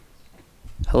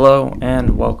Hello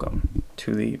and welcome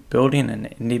to the Building an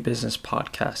Indie Business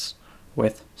podcast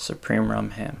with Supreme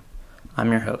Rum Ham.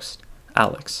 I'm your host,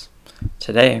 Alex.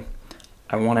 Today,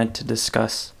 I wanted to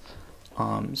discuss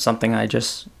something I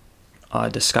just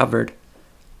discovered,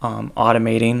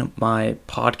 automating my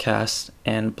podcast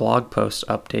and blog post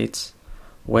updates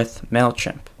with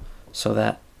MailChimp so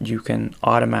that you can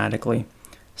automatically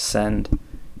send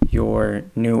your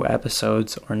new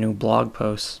episodes or new blog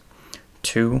posts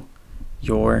to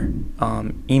your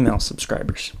email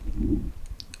subscribers.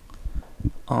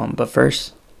 But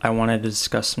first, I wanted to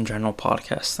discuss some general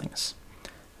podcast things.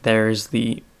 There's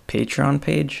the Patreon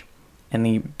page and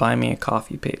the Buy Me a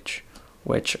Coffee page,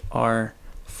 which are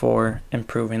for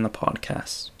improving the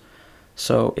podcast.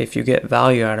 So if you get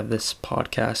value out of this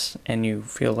podcast and you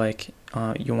feel like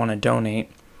you want to donate,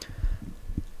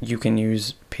 you can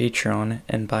use Patreon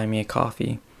and Buy Me a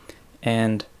Coffee,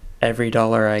 and every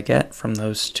dollar I get from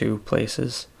those two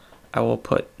places, I will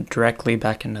put directly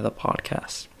back into the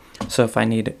podcast. So if I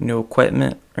need new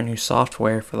equipment or new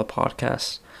software for the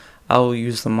podcast, I will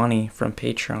use the money from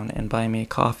Patreon and Buy Me a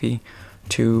Coffee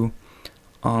to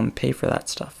pay for that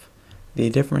stuff. The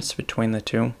difference between the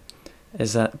two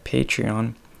is that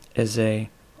Patreon is a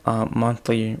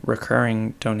monthly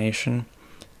recurring donation,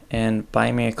 and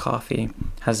Buy Me a Coffee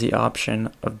has the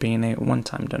option of being a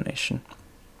one-time donation.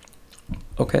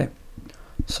 Okay,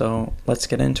 so let's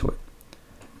get into it.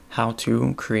 How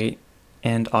to create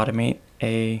and automate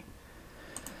a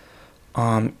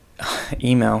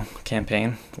email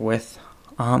campaign with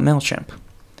MailChimp.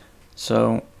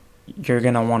 So you're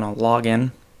going to want to log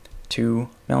in to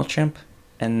MailChimp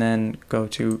and then go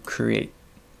to create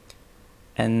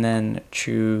and then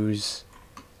choose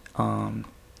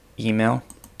email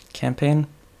campaign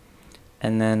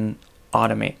and then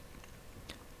automate.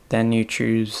 Then you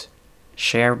choose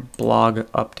share blog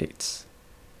updates.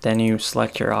 Then you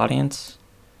select your audience.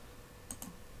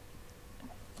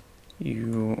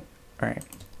 Alright.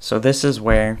 So this is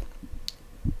where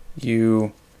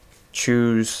you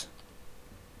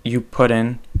put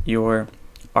in your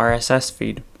RSS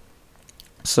feed.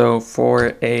 So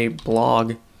for a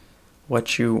blog,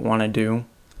 what you want to do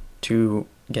to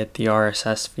get the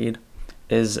RSS feed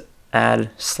is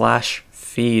add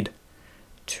 /feed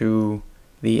to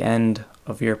the end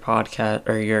of your podcast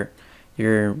or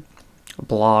your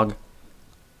blog.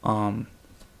 What's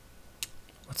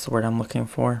the word I'm looking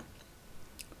for?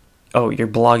 Oh, your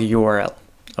blog URL.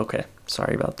 Okay,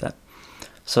 sorry about that.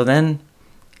 So then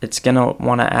it's gonna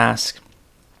want to ask,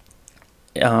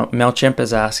 MailChimp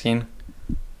is asking,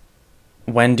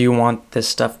 when do you want this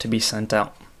stuff to be sent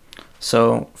out?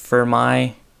 So for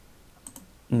my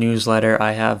newsletter,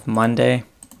 I have Monday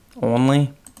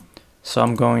only. So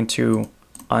I'm going to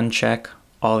uncheck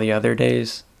all the other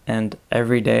days and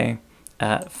every day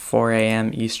at 4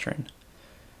 a.m. Eastern.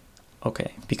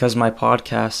 Okay, because my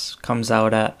podcast comes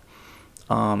out at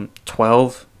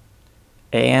 12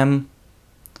 a.m.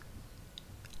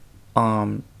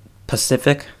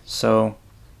 Pacific. So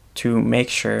to make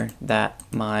sure that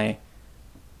my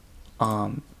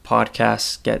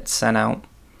podcast gets sent out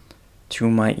to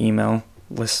my email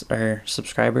list or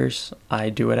subscribers, I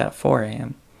do it at 4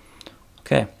 a.m.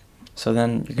 Okay. So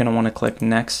then you're going to want to click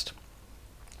next,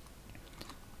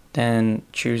 then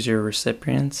choose your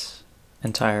recipients,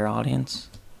 entire audience.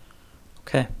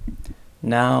 Okay,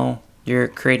 now you're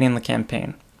creating the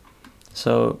campaign.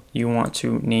 So you want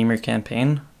to name your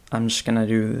campaign. I'm just going to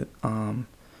do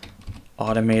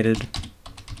automated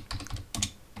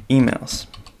emails.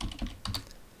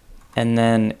 And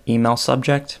then email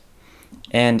subject.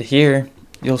 And here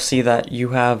you'll see that you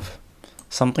have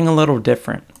something a little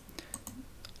different.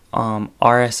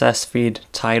 RSS feed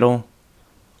title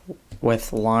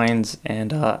with lines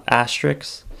and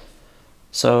asterisks.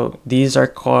 So these are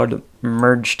called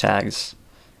merge tags,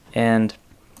 and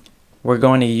we're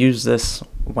going to use this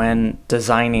when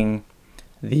designing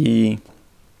the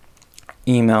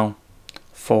email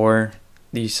for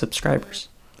the subscribers.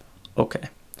 Okay,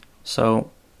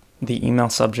 so the email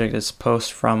subject is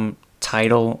post from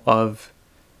title of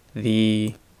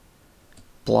the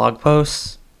blog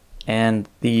post and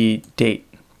the date.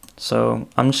 So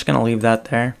I'm just going to leave that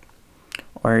there,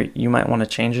 or you might want to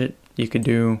change it. You could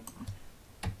do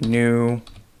new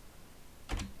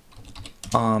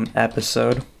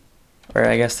episode, or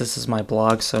I guess this is my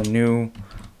blog, so new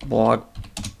blog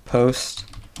post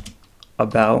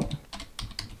about,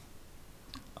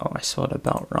 I spelled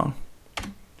about wrong.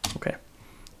 Okay.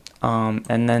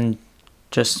 And then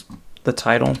just the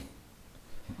title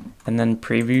and then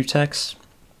preview text.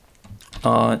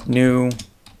 New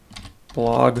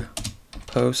blog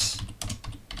post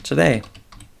today.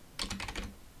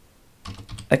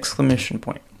 exclamation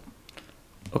point.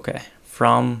 Okay,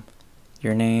 from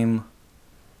your name,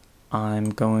 I'm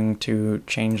going to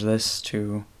change this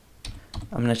to,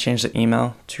 I'm going to change the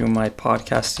email to my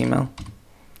podcast email.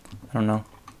 I don't know.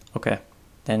 Okay,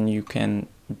 then you can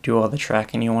do all the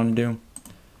tracking you want to do.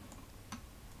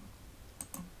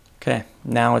 Okay,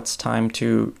 now it's time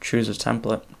to choose a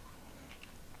template.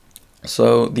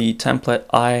 So the template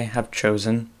I have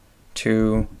chosen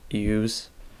to use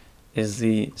is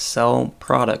the sell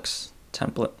products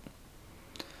template.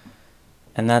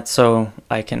 And that's so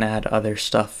I can add other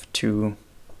stuff to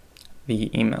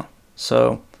the email.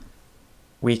 So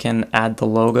we can add the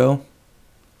logo.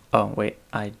 Oh, wait,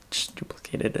 I just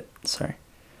duplicated it. Sorry.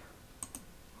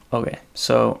 Okay,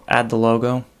 so add the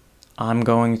logo. I'm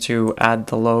going to add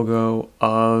the logo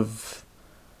of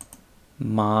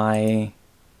my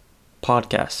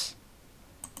podcast.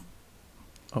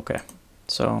 Okay,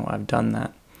 so I've done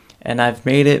that. And I've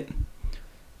made it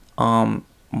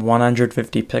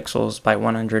 150 pixels by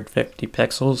 150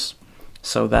 pixels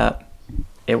so that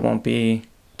it won't be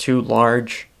too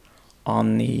large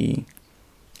in the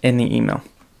email.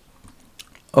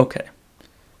 Okay,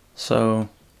 so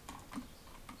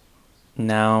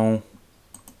now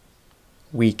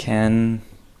we can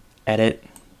edit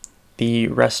the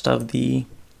rest of the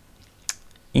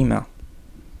email.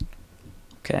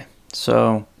 Okay,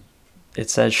 so it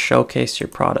says showcase your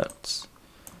products.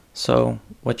 So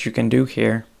what you can do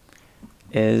here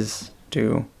is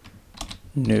do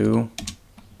new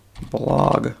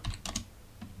blog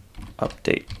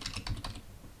update.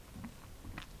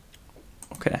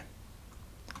 Okay,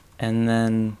 and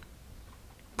then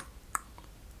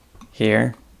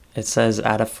here it says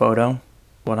add a photo.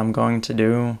 What I'm going to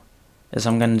do is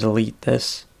I'm going to delete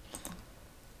this,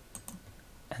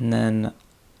 and then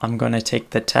I'm going to take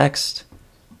the text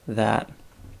that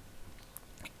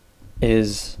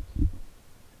is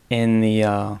in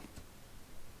the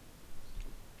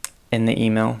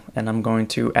email, and I'm going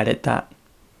to edit that.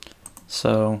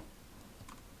 So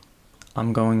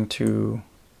I'm going to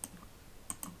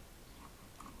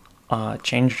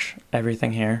change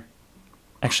everything here.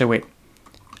 Actually, wait.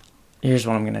 Here's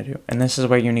what I'm going to do. And this is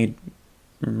where you need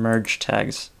merge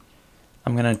tags.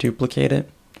 I'm going to duplicate it,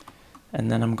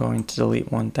 and then I'm going to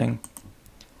delete one thing.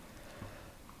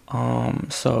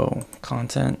 So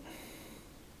content.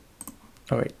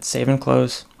 Oh wait, save and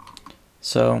close.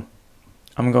 So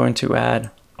I'm going to add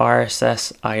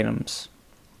RSS items,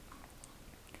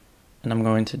 and I'm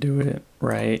going to do it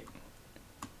right.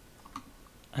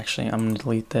 Actually, I'm going to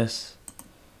delete this.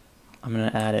 I'm going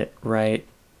to add it right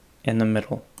in the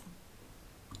middle.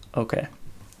 Okay,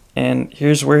 and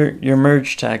here's where your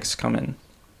merge tags come in.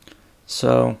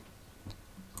 So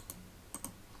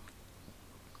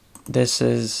this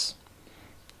is,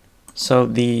 so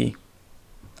the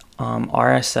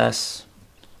RSS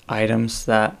items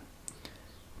that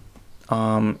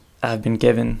have been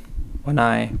given when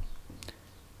I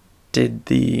added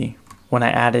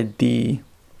the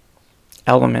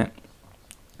element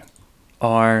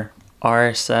are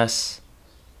RSS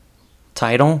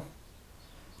title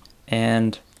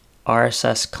and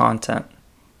RSS content.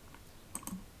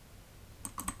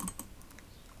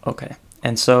 Okay,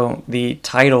 and so the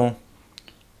title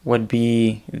would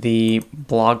be the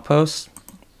blog post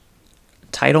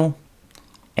title,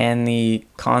 and the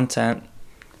content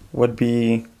would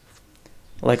be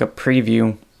like a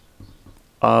preview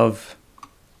of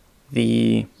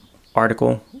the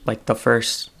article, like the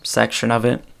first section of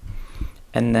it,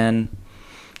 and then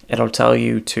it'll tell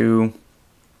you to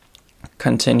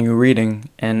continue reading,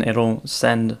 and it'll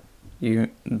send you,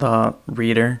 the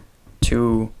reader,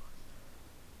 to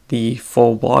the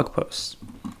full blog post.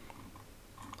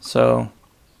 So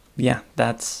yeah,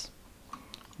 that's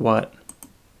what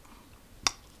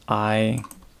I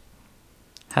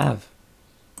have.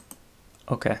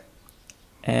 Okay,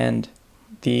 and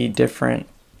the different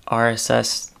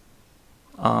RSS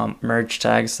merge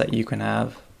tags that you can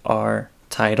have are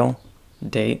title,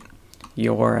 date,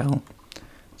 URL,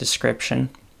 description,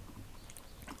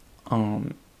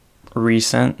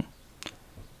 recent,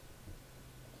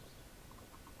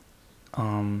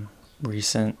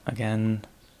 recent again,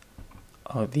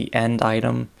 the end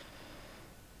item,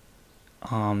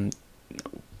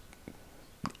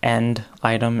 end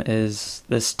item is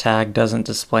this tag doesn't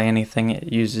display anything.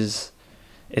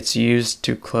 It's used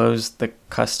to close the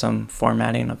custom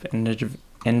formatting of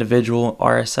individual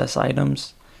RSS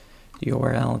items.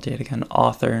 URL, date again,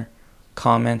 author,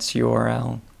 comments,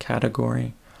 URL,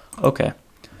 category. Okay,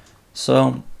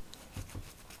 so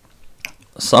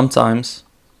sometimes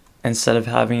instead of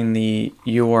having the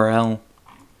URL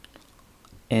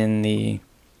in the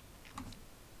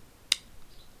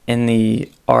in the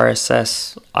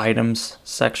RSS items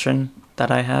section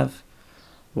that I have,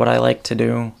 what I like to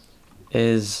do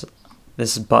is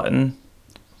this button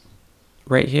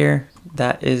right here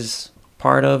that is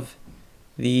part of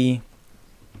the,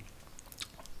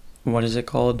 what is it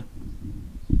called?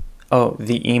 Oh,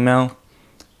 the email.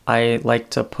 I like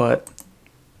to put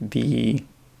the,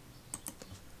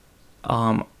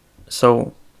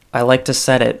 so I like to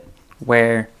set it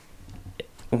where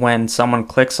when someone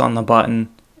clicks on the button,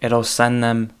 it'll send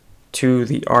them to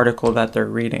the article that they're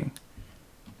reading,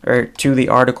 or to the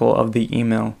article of the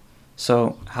email.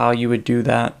 So how you would do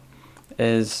that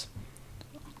is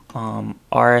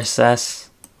RSS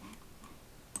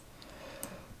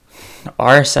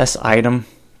item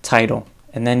title,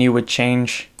 and then you would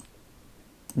change,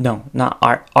 no, not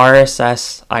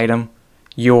RSS item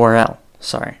URL,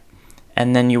 sorry,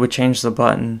 and then you would change the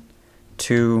button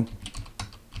to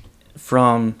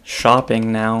from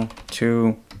shopping now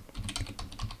to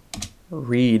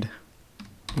read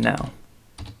now.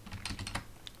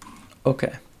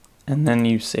 Okay, and then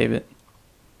you save it.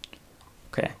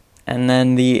 Okay, and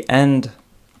then the end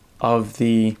of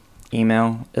the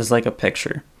email is like a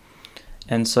picture.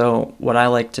 And so what I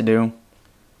like to do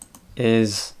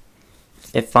is,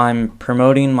 if I'm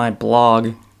promoting my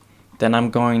blog, then I'm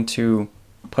going to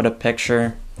put a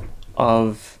picture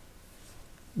of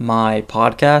my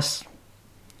podcast.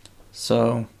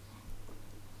 So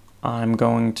I'm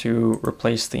going to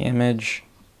replace the image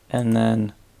and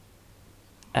then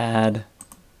add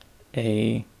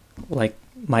a, like,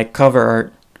 my cover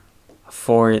art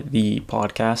for the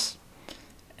podcast,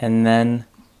 and then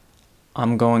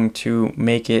I'm going to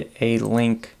make it a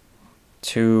link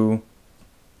to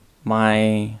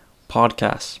my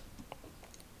podcast.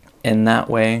 In that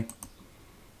way,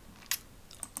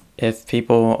 if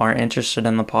people are interested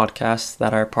in the podcast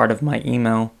that are part of my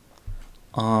email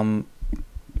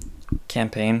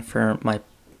campaign for my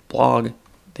blog,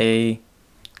 they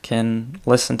can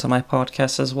listen to my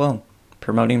podcast as well,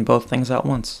 promoting both things at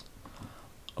once.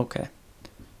 Okay,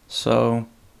 so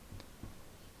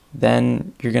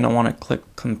then you're going to want to click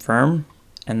confirm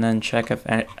and then check if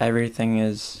everything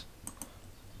is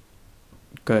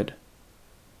good.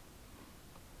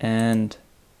 And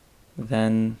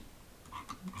then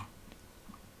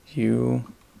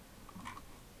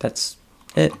that's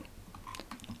it.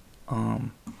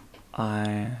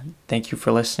 I thank you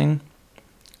for listening.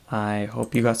 I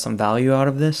hope you got some value out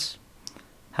of this.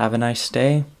 Have a nice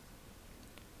day.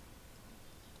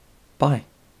 Bye.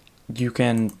 You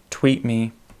can tweet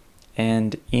me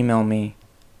and email me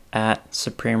at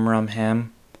SupremeRumHam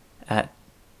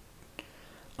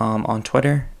on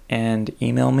Twitter, and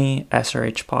email me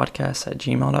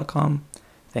srhpodcast@gmail.com.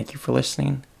 Thank you for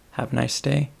listening. Have a nice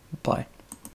day. Bye.